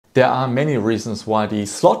There are many reasons why the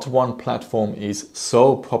Slot One platform is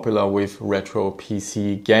so popular with retro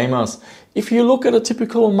PC gamers. If you look at a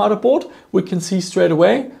typical motherboard, we can see straight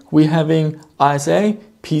away we're having ISA,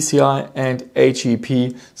 PCI and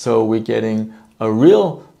AGP, so we're getting a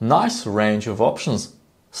real nice range of options.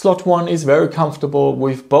 Slot One is very comfortable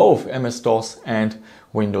with both MS-DOS and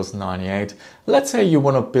Windows 98. Let's say you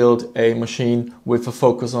want to build a machine with a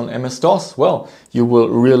focus on MS-DOS. Well, you will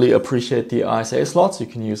really appreciate the ISA slots. You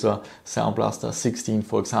can use a Sound Blaster 16,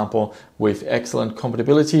 for example, with excellent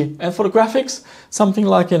compatibility. And for the graphics, something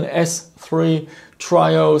like an S3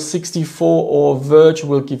 Trio 64 or Verge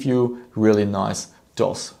will give you really nice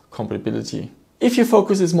DOS compatibility. If your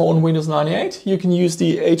focus is more on Windows 98, you can use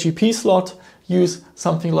the AGP slot, use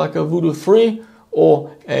something like a Voodoo 3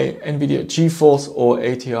 or a NVIDIA GeForce or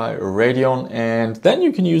ATI Radeon, and then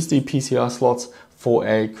you can use the PCI slots for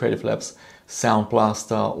a Creative Labs Sound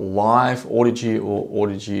Blaster Live Audigy or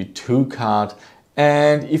Audigy 2 card.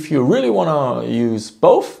 And if you really want to use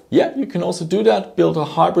both, yeah, you can also do that, build a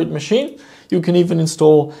hybrid machine. You can even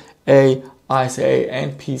install a ISA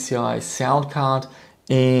and PCI sound card.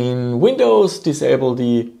 In Windows, disable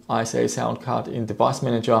the ISA sound card in Device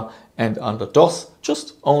Manager, and under DOS,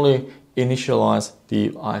 just only initialize the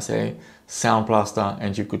ISA Sound Blaster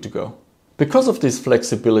and you're good to go. Because of this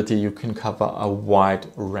flexibility, you can cover a wide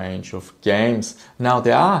range of games. Now,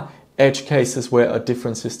 there are edge cases where a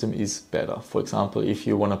different system is better. For example, if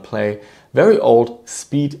you want to play very old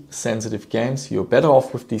speed-sensitive games, you're better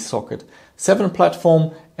off with the Socket 7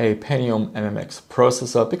 platform, a Pentium MMX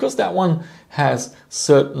processor, because that one has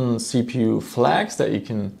certain CPU flags that you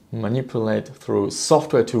can manipulate through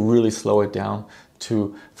software to really slow it down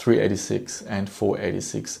to 386 and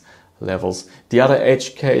 486 levels. The other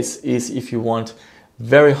edge case is if you want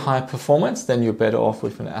very high performance, then you're better off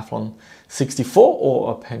with an Athlon 64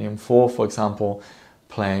 or a Pentium 4, for example,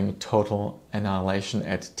 playing Total Annihilation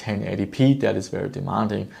at 1080p. That is very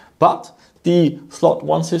demanding. But the Slot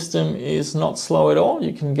One system is not slow at all.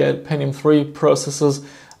 You can get Pentium 3 processors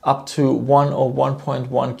up to 1 or 1.1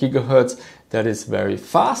 gigahertz. That is very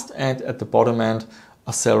fast. And at the bottom end,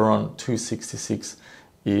 a Celeron 266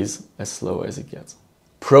 is as slow as it gets.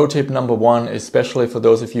 Pro tip number one, especially for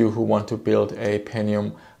those of you who want to build a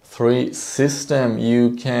Pentium 3 system,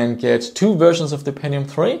 you can get two versions of the Pentium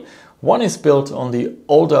 3. One is built on the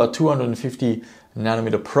older 250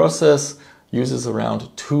 nanometer process, uses around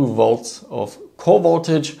 2 volts of core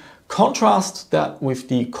voltage. Contrast that with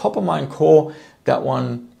the Coppermine core. That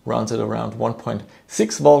one runs at around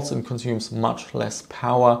 1.6 volts and consumes much less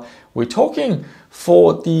power. We're talking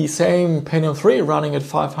for the same Pentium 3 running at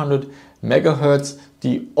 500 megahertz.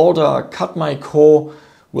 The older Katmai core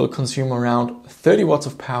will consume around 30 watts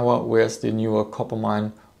of power, whereas the newer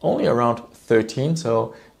Coppermine only around 13,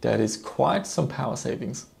 so that is quite some power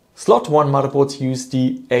savings. Slot One motherboards use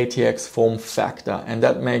the ATX form factor, and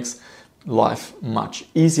that makes life much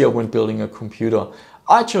easier when building a computer.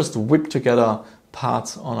 I just whip together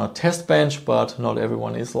parts on a test bench, but not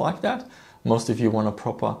everyone is like that. Most of you want a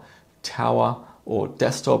proper tower or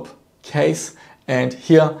desktop case. And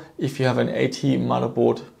here, if you have an AT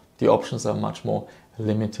motherboard, the options are much more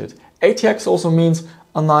limited. ATX also means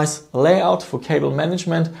a nice layout for cable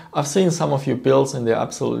management. I've seen some of your builds and they're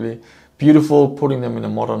absolutely beautiful, putting them in a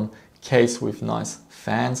modern case with nice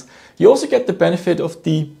fans. You also get the benefit of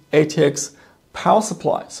the ATX power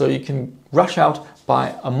supply. So you can rush out,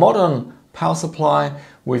 buy a modern power supply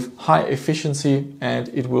with high efficiency, and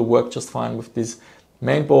it will work just fine with this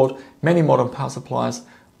main board. Many modern power supplies,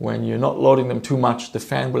 when you're not loading them too much, the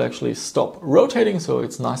fan will actually stop rotating, so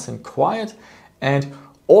it's nice and quiet. And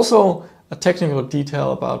also a technical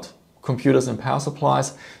detail about computers and power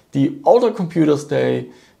supplies. The older computers, they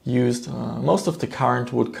used most of the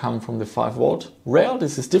current would come from the 5 volt rail.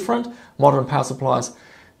 This is different. Modern power supplies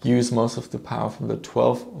use most of the power from the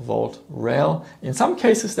 12 volt rail. In some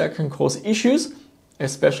cases that can cause issues,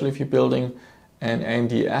 especially if you're building an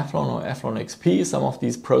AMD Athlon or Athlon XP. Some of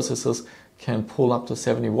these processors can pull up to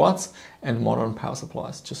 70 watts and modern power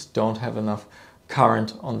supplies just don't have enough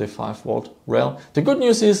current on the 5 volt rail. The good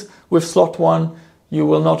news is with Slot One, you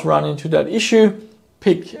will not run into that issue.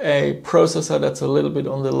 Pick a processor that's a little bit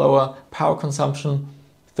on the lower power consumption,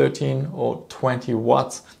 13 or 20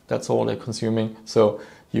 watts. That's all they're consuming. So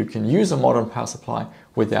you can use a modern power supply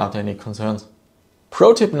without any concerns.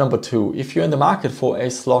 Pro tip number 2, if you're in the market for a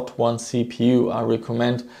Slot One CPU, I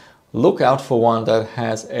recommend look out for one that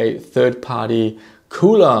has a third-party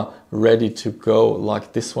cooler ready to go,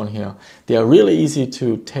 like this one here. They are really easy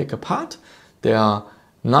to take apart. They are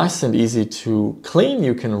nice and easy to clean.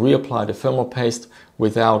 You can reapply the thermal paste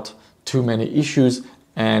without too many issues.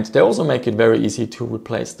 And they also make it very easy to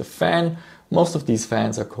replace the fan. Most of these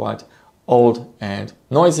fans are quite old and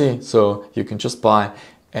noisy, so you can just buy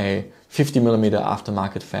a 50mm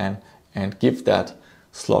aftermarket fan and give that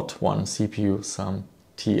slot 1 CPU some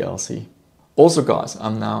TLC. Also guys,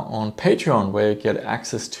 I'm now on Patreon, where you get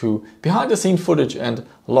access to behind the scene footage and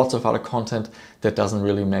lots of other content that doesn't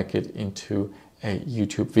really make it into a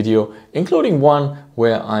YouTube video, including one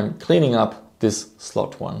where I'm cleaning up this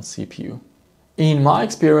slot 1 CPU. In my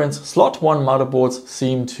experience, slot 1 motherboards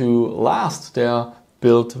seem to last. They're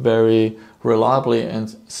built very reliably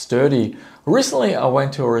and sturdy. Recently I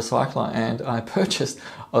went to a recycler and I purchased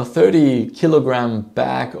a 30-kilogram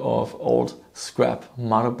bag of old scrap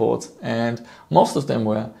motherboards, and most of them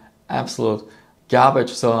were absolute garbage,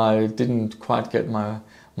 so I didn't quite get my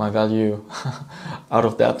value out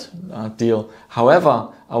of that deal. However,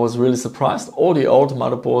 I was really surprised. All the old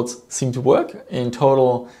motherboards seemed to work. In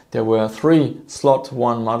total, there were 3 slot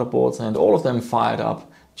 1 motherboards and all of them fired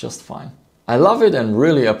up just fine. I love it and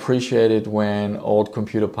really appreciate it when old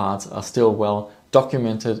computer parts are still well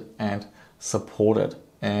documented and supported.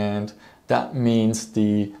 And that means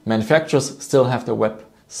the manufacturers still have their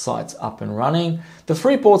websites up and running. The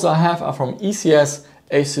 3 boards I have are from ECS,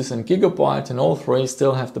 Asus and Gigabyte, and all 3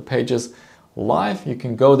 still have the pages live. You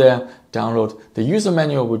can go there, download the user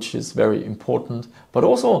manual, which is very important, but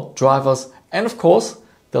also drivers and of course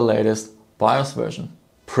the latest BIOS version.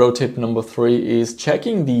 Pro tip number 3 is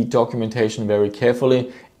checking the documentation very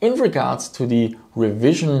carefully in regards to the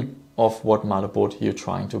revision of what motherboard you're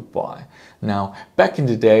trying to buy. Now, back in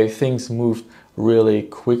the day, things moved really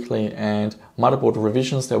quickly, and motherboard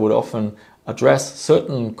revisions, they would often address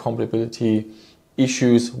certain compatibility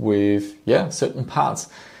issues with certain parts.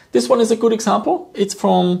 This one is a good example. It's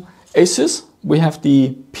from Asus. We have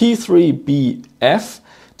the P3BF.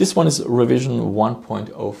 This one is revision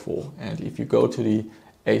 1.04, and if you go to the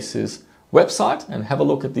Asus website and have a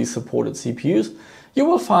look at these supported CPUs, you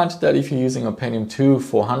will find that if you're using a Pentium 2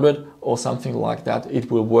 400 or something like that, it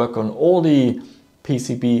will work on all the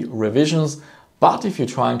PCB revisions. But if you're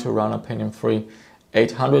trying to run a Pentium 3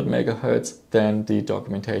 800 MHz, then the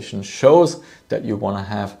documentation shows that you want to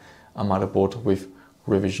have a motherboard with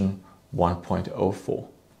revision 1.04.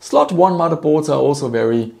 Slot 1 motherboards are also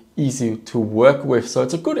very easy to work with, so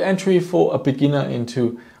it's a good entry for a beginner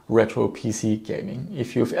into retro PC gaming.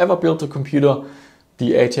 If you've ever built a computer,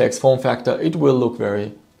 the ATX form factor, it will look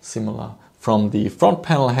very similar. From the front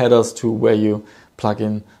panel headers to where you plug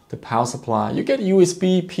in the power supply. You get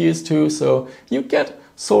USB PS2, so you get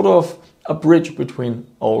sort of a bridge between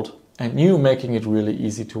old and new, making it really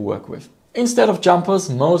easy to work with. Instead of jumpers,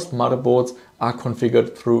 most motherboards are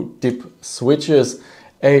configured through DIP switches.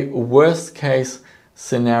 A worst case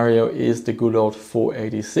scenario is the good old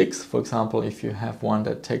 486. For example, if you have one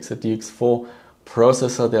that takes a DX4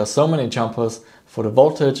 processor, there are so many jumpers for the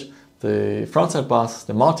voltage, the frontside bus,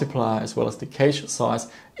 the multiplier, as well as the cache size.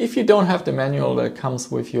 If you don't have the manual that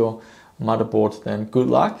comes with your motherboard, then good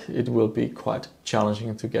luck. It will be quite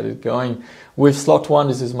challenging to get it going. With slot 1,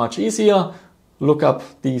 this is much easier. Look up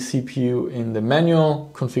the CPU in the manual,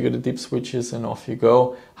 configure the DIP switches, and off you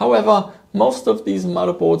go. However, most of these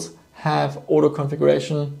motherboards have auto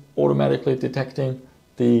configuration, automatically detecting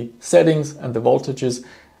the settings and the voltages,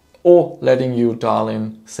 or letting you dial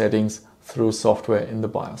in settings through software in the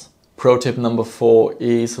BIOS. Pro tip number 4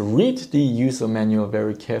 is read the user manual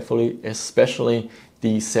very carefully, especially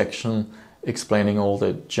the section explaining all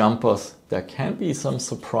the jumpers. There can be some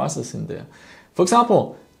surprises in there. For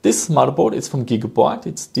example, this motherboard is from Gigabyte.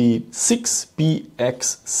 It's the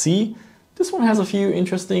 6BXC. This one has a few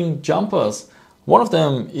interesting jumpers. One of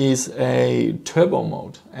them is a turbo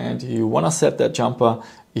mode, and you want to set that jumper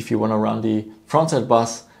if you want to run the frontside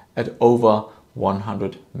bus at over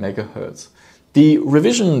 100 MHz. The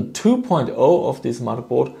revision 2.0 of this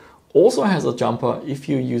motherboard also has a jumper if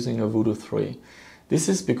you're using a Voodoo 3. This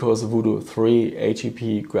is because Voodoo 3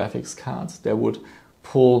 AGP graphics cards, they would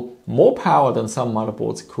pull more power than some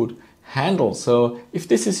motherboards could handle. So if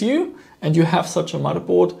this is you and you have such a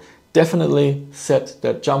motherboard, definitely set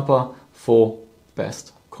that jumper for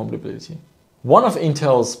best compatibility. One of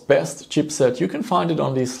Intel's best chipset, you can find it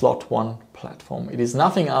on the slot 1 platform. It is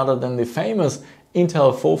nothing other than the famous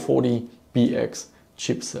Intel 440BX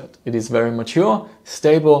chipset. It is very mature,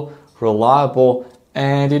 stable, reliable,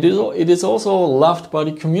 and it is also loved by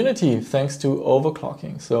the community thanks to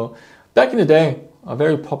overclocking. So back in the day, a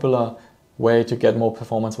very popular way to get more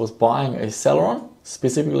performance was buying a Celeron,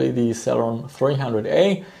 specifically the Celeron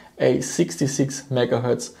 300A, a 66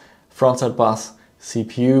 MHz frontside bus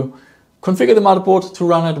CPU. Configure the motherboard to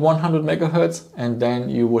run at 100 MHz, and then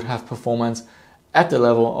you would have performance at the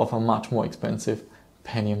level of a much more expensive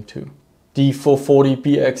Pentium 2. The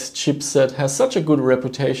 440BX chipset has such a good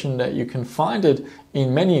reputation that you can find it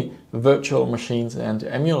in many virtual machines and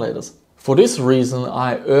emulators. For this reason,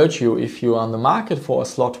 I urge you, if you are on the market for a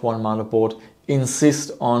slot 1 motherboard,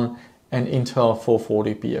 insist on an Intel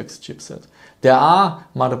 440BX chipset. There are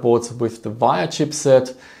motherboards with the VIA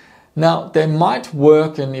chipset. Now, they might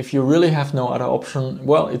work, and if you really have no other option,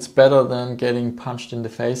 well, it's better than getting punched in the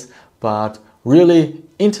face. But really,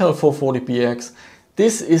 Intel 440BX,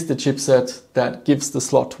 this is the chipset that gives the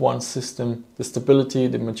slot 1 system the stability,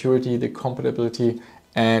 the maturity, the compatibility,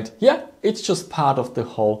 and yeah, it's just part of the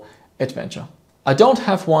whole adventure. I don't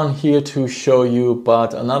have one here to show you,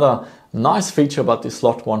 but another nice feature about the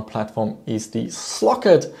slot 1 platform is the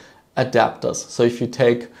socket adapters. So if you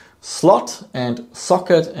take slot and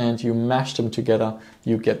socket and you mash them together,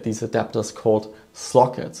 you get these adapters called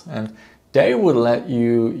sockets, and they will let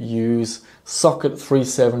you use socket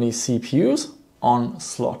 370 CPUs on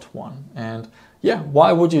slot 1. And yeah,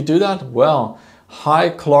 why would you do that? Well, high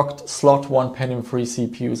clocked slot 1 Pentium 3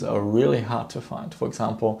 CPUs are really hard to find. For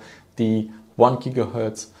example, the 1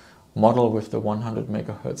 GHz model with the 100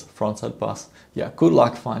 MHz frontside bus. Yeah, good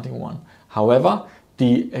luck finding one. However,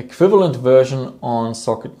 the equivalent version on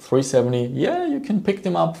socket 370, yeah, you can pick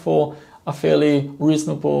them up for a fairly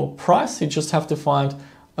reasonable price. You just have to find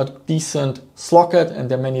a decent socket, and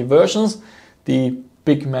there are many versions. The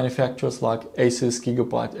big manufacturers like Asus,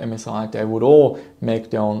 Gigabyte, MSI, they would all make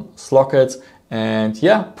their own sockets. And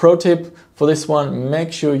yeah, pro tip for this one,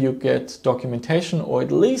 make sure you get documentation, or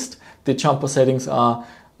at least the jumper settings are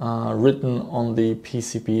written on the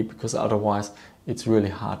PCB, because otherwise it's really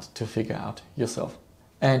hard to figure out yourself.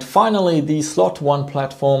 And finally, the slot 1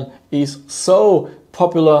 platform is so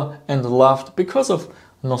popular and loved because of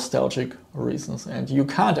nostalgic reasons. And you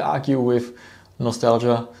can't argue with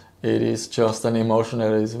nostalgia. It is just an emotion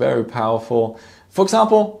that is very powerful. For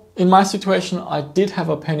example, in my situation, I did have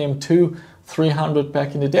a Pentium 2 300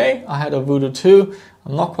 back in the day. I had a Voodoo 2.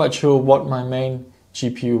 I'm not quite sure what my main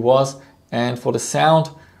GPU was. And for the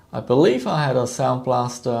sound, I believe I had a Sound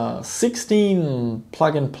Blaster 16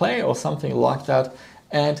 plug and play or something like that.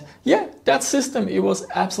 And yeah, that system, it was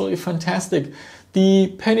absolutely fantastic.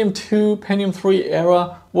 The Pentium 2, Pentium 3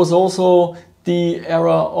 era was also the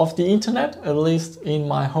era of the internet, at least in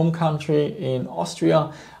my home country in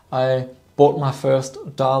Austria. I bought my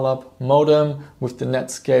first dial-up modem with the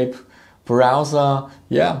Netscape browser.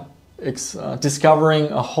 Yeah,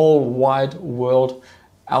 discovering a whole wide world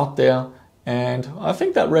out there. And I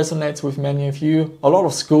think that resonates with many of you. A lot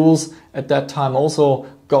of schools at that time also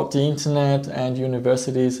got the internet, and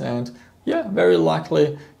universities, and yeah, very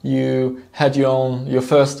likely you had your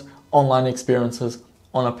first online experiences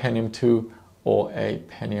on a Pentium 2 or a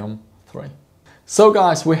Pentium 3. So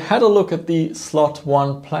guys, we had a look at the slot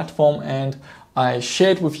 1 platform, and I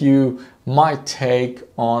shared with you my take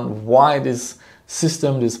on why this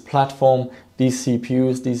system, this platform, these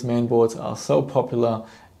CPUs, these mainboards are so popular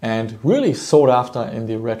and really sought after in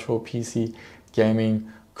the retro PC gaming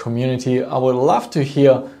community. I would love to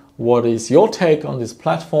hear what is your take on this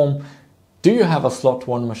platform. Do you have a slot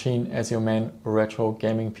 1 machine as your main retro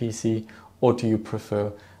gaming PC, or do you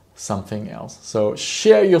prefer something else? So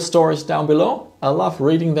share your stories down below. I love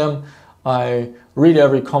reading them. I read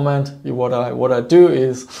every comment. What I do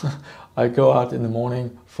is I go out in the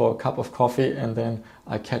morning for a cup of coffee, and then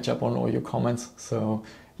I catch up on all your comments. So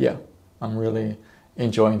yeah, I'm really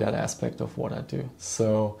enjoying that aspect of what I do.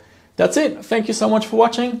 So that's it. Thank you so much for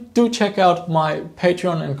watching. Do check out my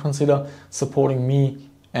Patreon and consider supporting me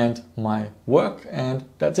and my work. And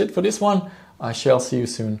that's it for this one. I shall see you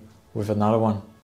soon with another one.